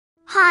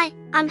Hi,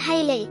 I'm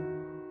Hayley.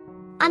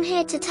 I'm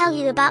here to tell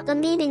you about the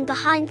meaning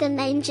behind the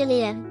name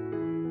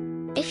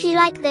Jillian. If you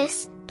like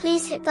this,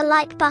 please hit the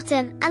like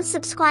button and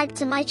subscribe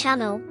to my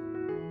channel.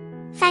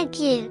 Thank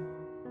you.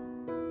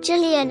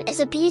 Jillian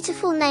is a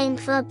beautiful name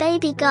for a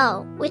baby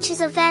girl, which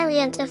is a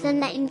variant of the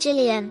name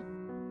Jillian.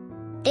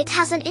 It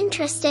has an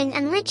interesting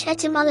and rich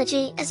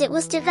etymology as it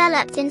was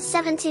developed in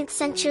 17th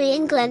century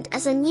England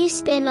as a new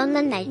spin on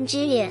the name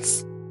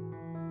Julius,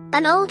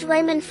 an old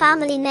Roman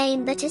family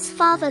name that is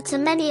father to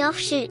many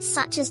offshoots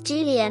such as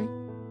Julian,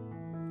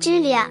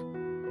 Julia,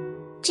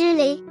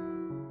 Julie,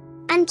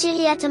 and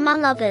Juliet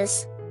among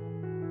others.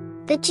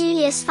 The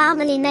Julius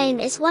family name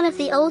is one of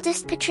the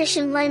oldest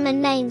patrician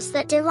Roman names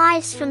that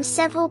derives from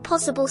several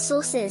possible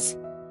sources.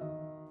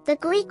 The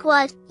Greek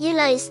word,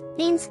 "eulos,"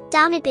 means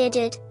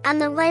downy-bearded,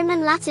 and the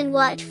Roman Latin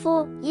word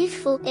for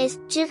youthful is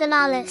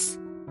juvenalis.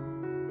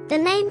 The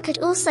name could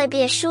also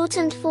be a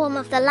shortened form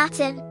of the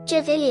Latin,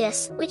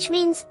 Jovilius, which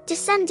means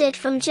descended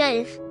from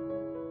Jove,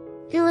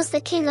 who was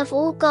the king of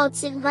all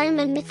gods in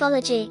Roman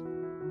mythology.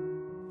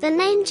 The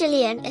name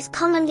Jillian is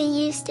commonly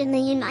used in the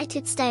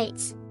United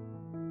States,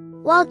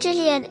 while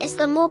Jillian is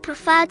the more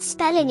preferred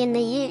spelling in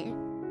the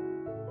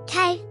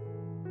UK.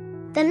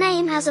 The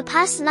name has a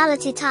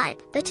personality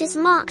type that is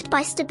marked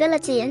by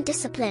stability and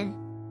discipline,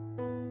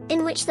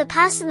 in which the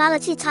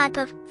personality type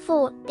of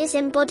 4 is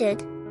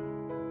embodied.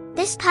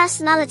 This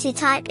personality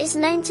type is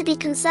known to be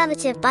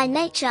conservative by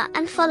nature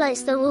and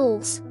follows the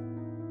rules.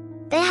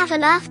 They have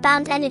an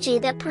earthbound energy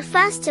that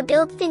prefers to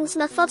build things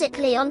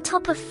methodically on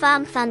top of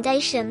firm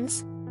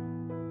foundations,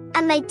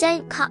 and they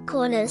don't cut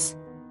corners.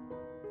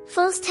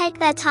 Fools take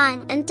their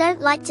time and don't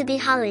like to be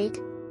hurried,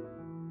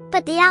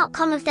 but the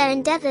outcome of their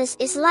endeavors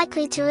is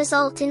likely to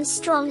result in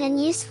strong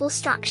and useful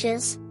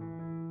structures,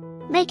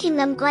 making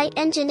them great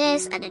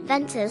engineers and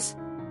inventors.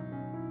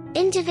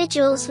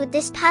 Individuals with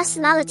this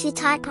personality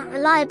type are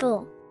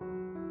reliable,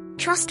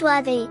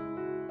 trustworthy,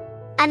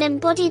 and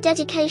embody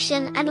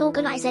dedication and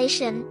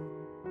organization.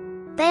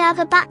 They are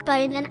the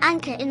backbone and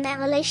anchor in their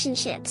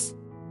relationships,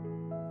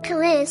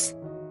 careers,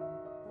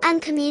 and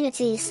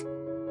communities.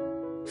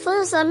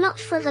 Fools are not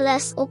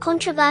frivolous or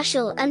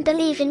controversial and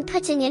believe in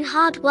putting in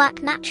hard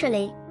work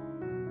naturally,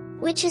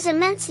 which is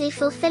immensely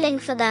fulfilling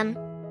for them.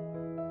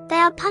 They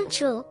are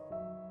punctual,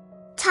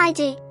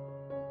 tidy,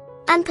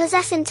 and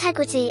possess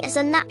integrity as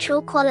a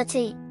natural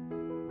quality.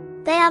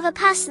 They are the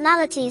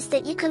personalities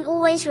that you can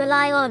always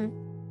rely on,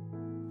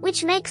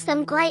 which makes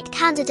them great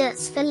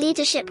candidates for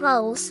leadership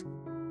roles.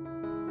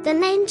 The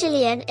name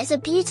Jillian is a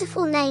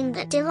beautiful name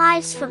that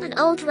derives from an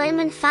old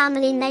Roman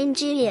family named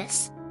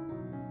Julius,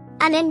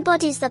 and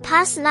embodies the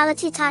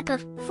personality type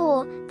of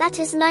 4 that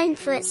is known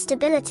for its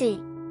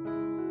stability,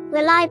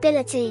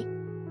 reliability,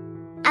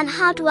 and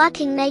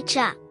hard-working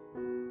nature.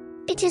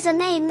 It is a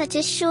name that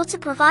is sure to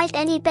provide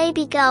any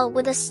baby girl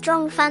with a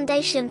strong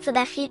foundation for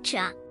their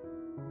future.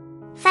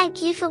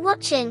 Thank you for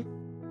watching.